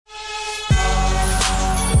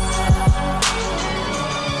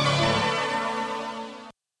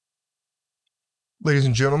Ladies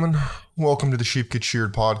and gentlemen, welcome to the Sheep Get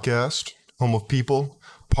Sheared podcast, home of people,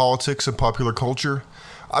 politics, and popular culture.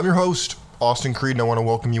 I'm your host, Austin Creed, and I want to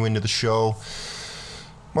welcome you into the show.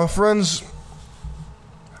 My friends,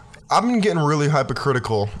 I've been getting really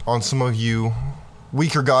hypocritical on some of you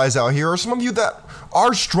weaker guys out here, or some of you that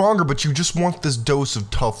are stronger, but you just want this dose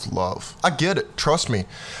of tough love. I get it, trust me.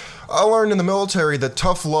 I learned in the military that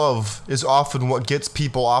tough love is often what gets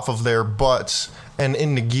people off of their butts and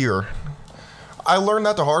into gear. I learned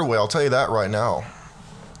that the hard way, I'll tell you that right now.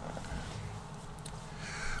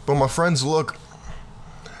 But my friends, look,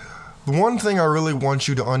 the one thing I really want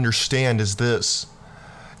you to understand is this.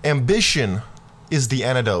 Ambition is the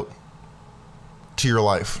antidote to your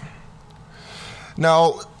life.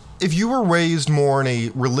 Now, if you were raised more in a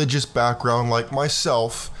religious background like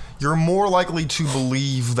myself, you're more likely to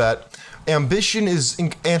believe that ambition is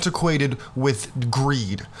antiquated with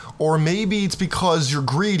greed. Or maybe it's because you're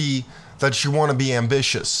greedy that you want to be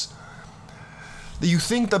ambitious. That you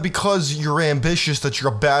think that because you're ambitious that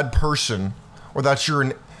you're a bad person, or that you're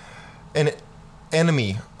an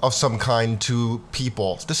enemy of some kind to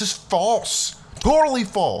people. This is false. Totally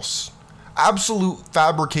false. Absolute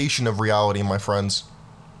fabrication of reality, my friends.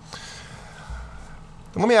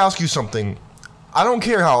 Let me ask you something. I don't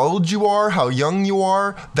care how old you are, how young you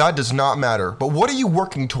are, that does not matter. But what are you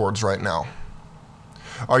working towards right now?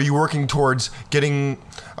 Are you working towards getting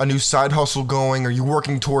a new side hustle going? Are you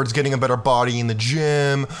working towards getting a better body in the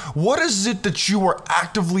gym? What is it that you are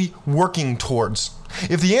actively working towards?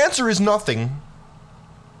 If the answer is nothing,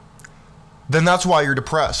 then that's why you're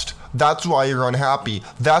depressed. That's why you're unhappy.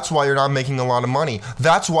 That's why you're not making a lot of money.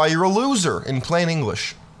 That's why you're a loser, in plain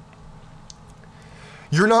English.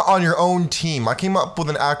 You're not on your own team. I came up with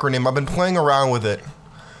an acronym. I've been playing around with it.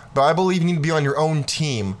 But I believe you need to be on your own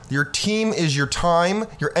team. Your team is your time,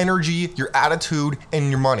 your energy, your attitude, and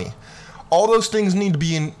your money. All those things need to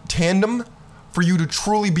be in tandem for you to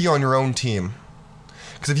truly be on your own team.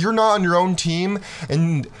 Because if you're not on your own team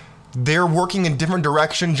and they're working in different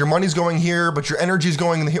directions, your money's going here, but your energy's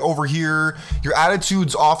going over here, your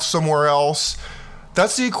attitude's off somewhere else,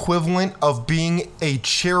 that's the equivalent of being a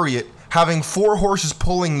chariot, having four horses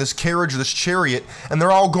pulling this carriage or this chariot, and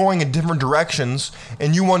they're all going in different directions,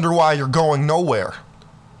 and you wonder why you're going nowhere.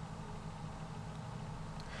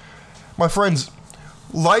 My friends,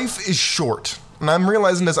 life is short, and I'm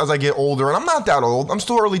realizing this as I get older, and I'm not that old, I'm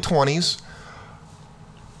still early 20s,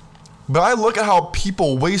 but I look at how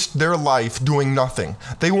people waste their life doing nothing.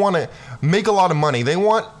 They want to make a lot of money, they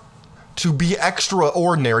want to be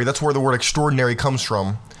extraordinary, that's where the word extraordinary comes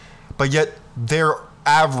from, but yet they're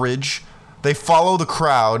average, they follow the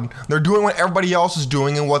crowd, they're doing what everybody else is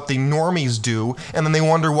doing and what the normies do, and then they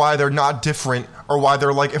wonder why they're not different or why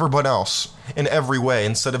they're like everyone else in every way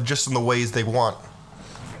instead of just in the ways they want.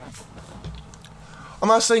 I'm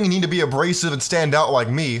not saying you need to be abrasive and stand out like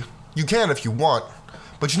me. You can if you want,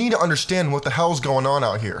 but you need to understand what the hell's going on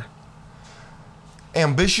out here.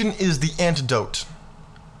 Ambition is the antidote.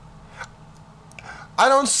 I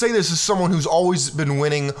don't say this as someone who's always been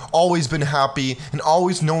winning, always been happy, and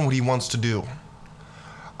always known what he wants to do.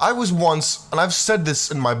 I was once, and I've said this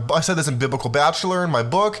in Biblical Bachelor, in my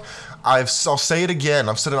book, I'll say it again.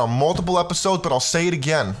 I've said it on multiple episodes, but I'll say it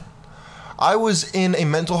again. I was in a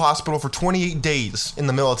mental hospital for 28 days in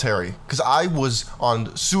the military, because I was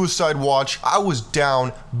on suicide watch. I was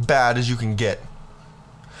down bad as you can get.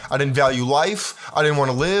 I didn't value life. I didn't want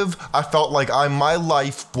to live. I felt like my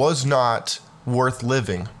life was not worth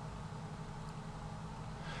living.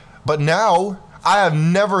 But now, I have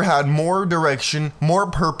never had more direction, more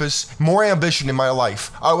purpose, more ambition in my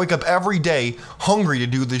life. I wake up every day hungry to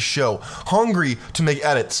do this show, hungry to make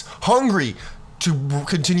edits, hungry to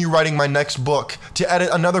continue writing my next book, to edit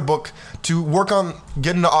another book, to work on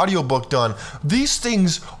getting an audiobook done. These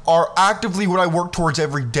things are actively what I work towards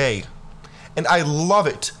every day. And I love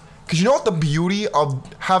it. Because you know what the beauty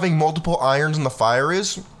of having multiple irons in the fire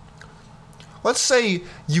is? Let's say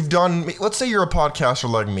you're a podcaster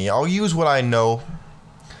like me. I'll use what I know.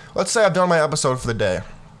 Let's say I've done my episode for the day.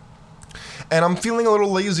 And I'm feeling a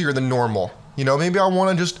little lazier than normal. You know, maybe I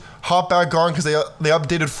want to just hop back on because they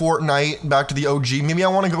updated Fortnite back to the OG. Maybe I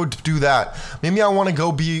want to go do that. Maybe I want to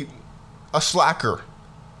go be a slacker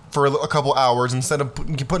for a couple hours instead of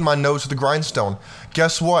putting my nose to the grindstone.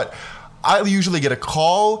 Guess what? I usually get a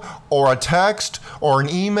call or a text or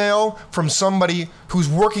an email from somebody who's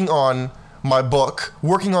working on my book,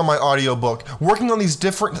 working on my audiobook, working on these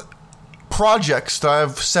different projects that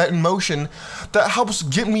I've set in motion that helps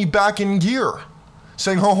get me back in gear.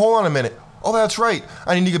 Saying, oh, hold on a minute. Oh, that's right.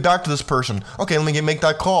 I need to get back to this person. Okay, let me make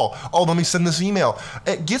that call. Oh, let me send this email.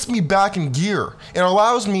 It gets me back in gear. It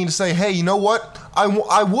allows me to say, hey, you know what?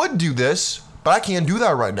 I would do this, but I can't do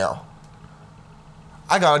that right now.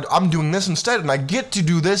 I'm doing this instead, and I get to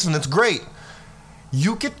do this, and it's great.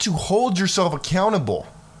 You get to hold yourself accountable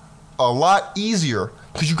a lot easier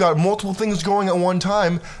because you've got multiple things going at one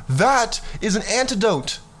time. That is an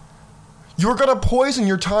antidote. You're going to poison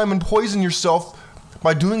your time and poison yourself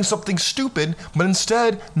by doing something stupid, but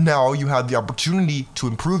instead, now you have the opportunity to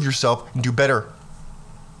improve yourself and do better.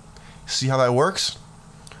 See how that works?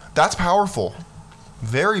 That's powerful.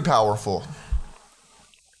 Very powerful.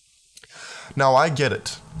 Now, I get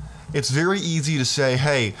it. It's very easy to say,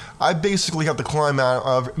 hey, I basically have to climb out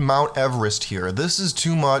of Mount Everest here. This is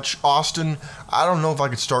too much. Austin, I don't know if I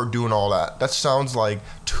could start doing all that. That sounds like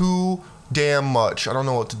too damn much. I don't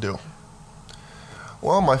know what to do.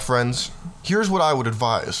 Well, my friends, here's what I would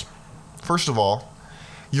advise. First of all,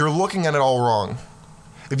 you're looking at it all wrong.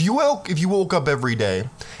 If you woke up every day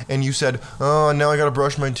and you said, oh, now I gotta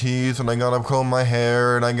brush my teeth and I gotta comb my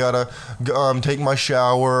hair and I gotta take my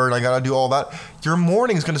shower and I gotta do all that, your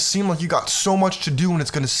morning's gonna seem like you got so much to do and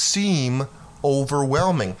it's gonna seem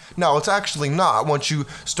overwhelming. Now, it's actually not. Once you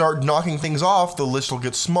start knocking things off, the list will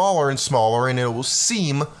get smaller and smaller and it will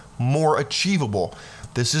seem more achievable.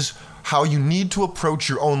 This is how you need to approach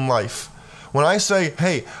your own life. When I say,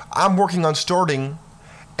 hey, I'm working on starting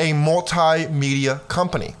a multimedia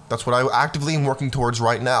company. That's what I actively am working towards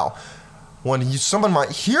right now. When someone might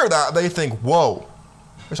hear that, they think, whoa,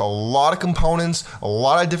 there's a lot of components, a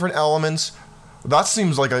lot of different elements. That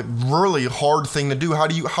seems like a really hard thing to do. How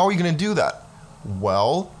are you going to do that?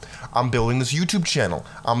 Well, I'm building this YouTube channel.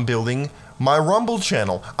 I'm building my Rumble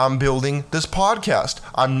channel. I'm building this podcast.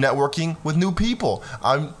 I'm networking with new people.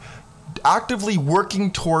 I'm actively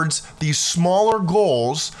working towards these smaller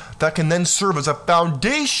goals that can then serve as a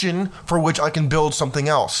foundation for which I can build something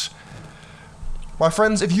else. My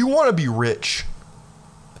friends, if you want to be rich,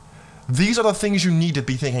 these are the things you need to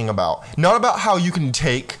be thinking about. Not about how you can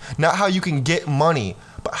take, not how you can get money,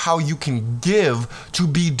 but how you can give to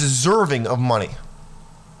be deserving of money.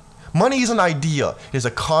 Money is an idea, it is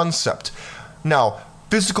a concept. Now,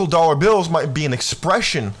 physical dollar bills might be an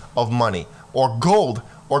expression of money, or gold,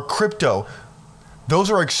 or crypto. Those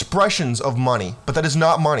are expressions of money, but that is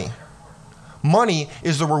not money. Money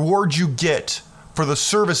is the reward you get for the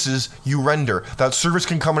services you render. That service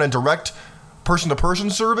can come in a direct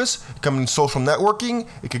person-to-person service, it can come in social networking,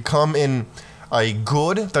 it could come in a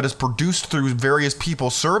good that is produced through various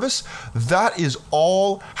people's service. That is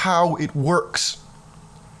all how it works.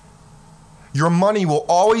 Your money will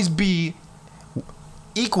always be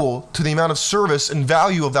equal to the amount of service and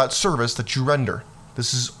value of that service that you render.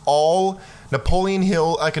 This is all Napoleon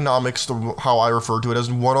Hill economics, how I refer to it as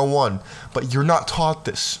 101. But you're not taught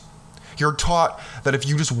this. You're taught that if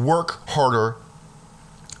you just work harder,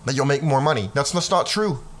 that you'll make more money. That's not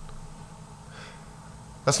true.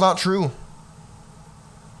 That's not true.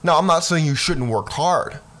 Now, I'm not saying you shouldn't work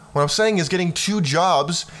hard. What I'm saying is getting 2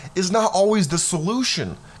 jobs is not always the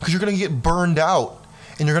solution, because you're going to get burned out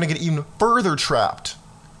and you're going to get even further trapped.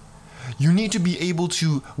 You need to be able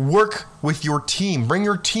to work with your team. Bring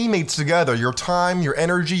your teammates together, your time, your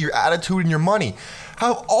energy, your attitude, and your money.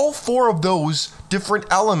 Have all 4 of those different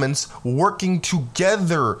elements working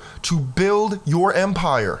together to build your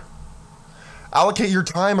empire. Allocate your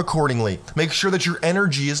time accordingly. Make sure that your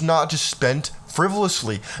energy is not just spent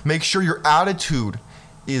frivolously. Make sure your attitude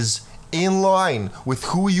is in line with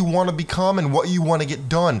who you want to become and what you want to get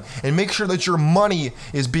done. And make sure that your money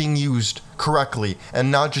is being used correctly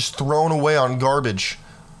and not just thrown away on garbage.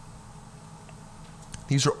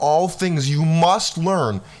 These are all things you must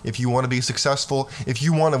learn if you want to be successful, if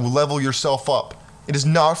you want to level yourself up. It is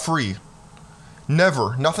not free.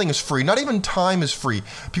 Never. Nothing is free. Not even time is free.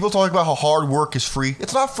 People talk about how hard work is free.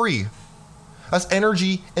 It's not free. That's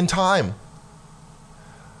energy and time.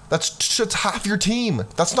 That's half your team.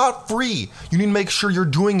 That's not free. You need to make sure you're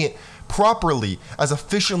doing it properly, as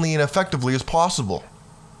efficiently and effectively as possible.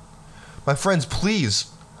 My friends,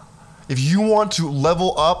 please, if you want to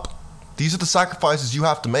level up, these are the sacrifices you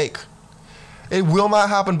have to make. It will not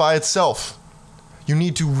happen by itself. You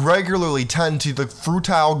need to regularly tend to the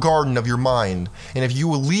fertile garden of your mind. And if you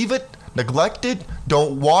will leave it, neglect it,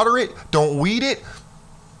 don't water it, don't weed it,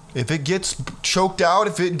 if it gets choked out,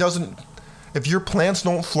 if your plants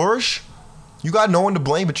don't flourish, you got no one to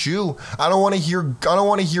blame but you. I don't want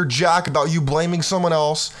to hear jack about you blaming someone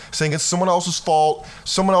else, saying it's someone else's fault,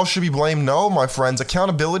 someone else should be blamed. No, my friends,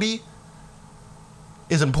 accountability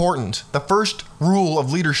is important. The first rule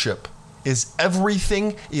of leadership is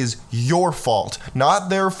everything is your fault. Not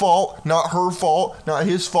their fault, not her fault, not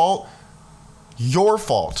his fault. Your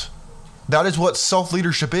fault. That is what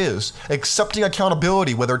self-leadership is. Accepting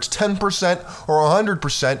accountability, whether it's 10% or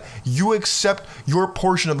 100%, you accept your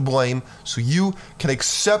portion of the blame so you can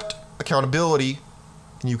accept accountability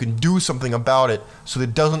and you can do something about it so that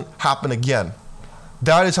it doesn't happen again.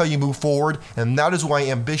 That is how you move forward, and that is why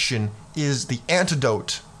ambition is the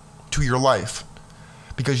antidote to your life.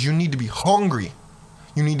 Because you need to be hungry.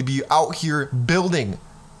 You need to be out here building.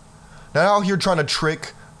 Not out here trying to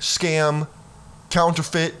trick, scam,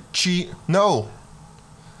 counterfeit, cheat. No.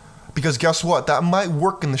 Because guess what? That might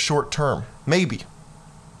work in the short term. Maybe.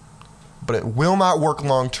 But it will not work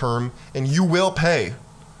long term, and you will pay.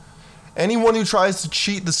 Anyone who tries to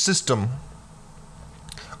cheat the system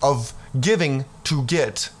of giving to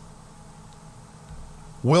get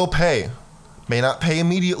will pay. May not pay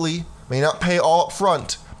immediately, may not pay all up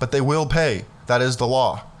front, but they will pay. That is the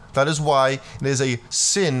law. That is why it is a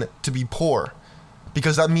sin to be poor.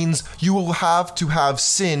 Because that means you will have to have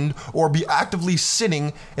sinned or be actively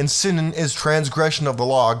sinning, and sinning is transgression of the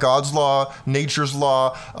law. God's law, nature's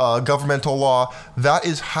law, governmental law. That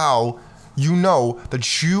is how you know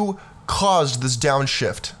that you caused this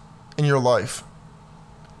downshift in your life.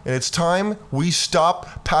 And it's time we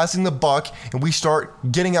stop passing the buck and we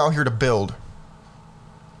start getting out here to build.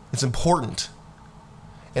 It's important.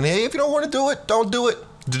 And hey, if you don't want to do it, don't do it.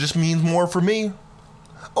 It just means more for me.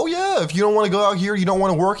 Oh yeah, if you don't want to go out here, you don't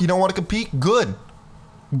want to work, you don't want to compete, good.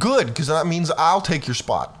 Good, because that means I'll take your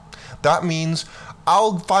spot. That means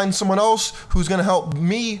I'll find someone else who's going to help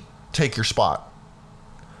me take your spot.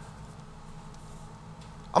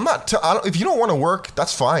 If you don't want to work,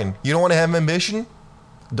 that's fine. You don't want to have ambition?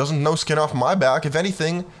 Doesn't no skin off my back. If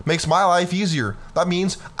anything, makes my life easier. That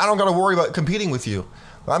means I don't got to worry about competing with you.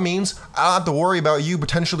 That means I don't have to worry about you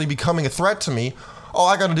potentially becoming a threat to me. All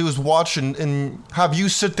I got to do is watch and have you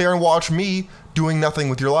sit there and watch me doing nothing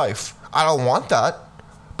with your life. I don't want that.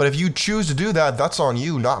 But if you choose to do that, that's on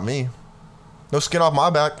you, not me. No skin off my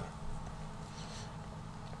back.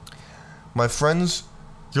 My friends,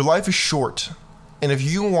 your life is short. And if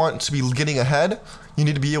you want to be getting ahead, you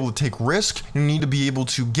need to be able to take risk. You need to be able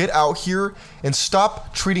to get out here and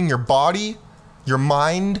stop treating your body, your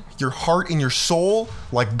mind, your heart, and your soul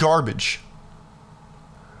like garbage.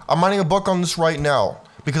 I'm writing a book on this right now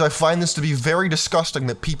because I find this to be very disgusting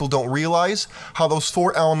that people don't realize how those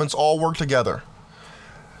four elements all work together.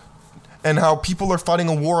 And how people are fighting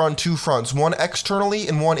a war on two fronts, one externally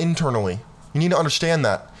and one internally. You need to understand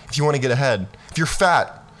that if you want to get ahead. If you're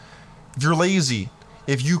fat, if you're lazy,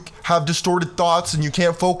 if you have distorted thoughts and you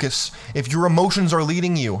can't focus, if your emotions are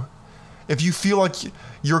leading you, if you feel like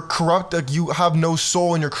you're corrupt, like you have no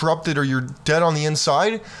soul and you're corrupted or you're dead on the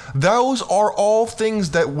inside, those are all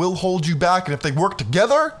things that will hold you back. And if they work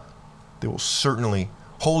together, they will certainly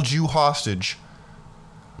hold you hostage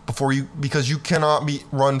because you cannot be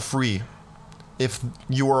run free if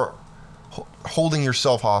you are holding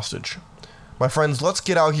yourself hostage. My friends, let's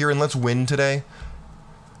get out here and let's win today.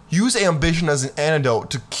 Use ambition as an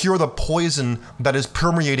antidote to cure the poison that is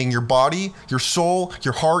permeating your body, your soul,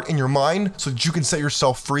 your heart, and your mind so that you can set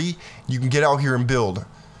yourself free. You can get out here and build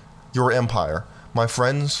your empire. My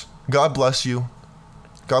friends, God bless you.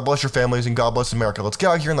 God bless your families and God bless America. Let's get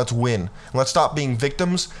out here and let's win. And let's stop being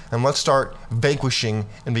victims and let's start vanquishing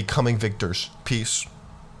and becoming victors. Peace.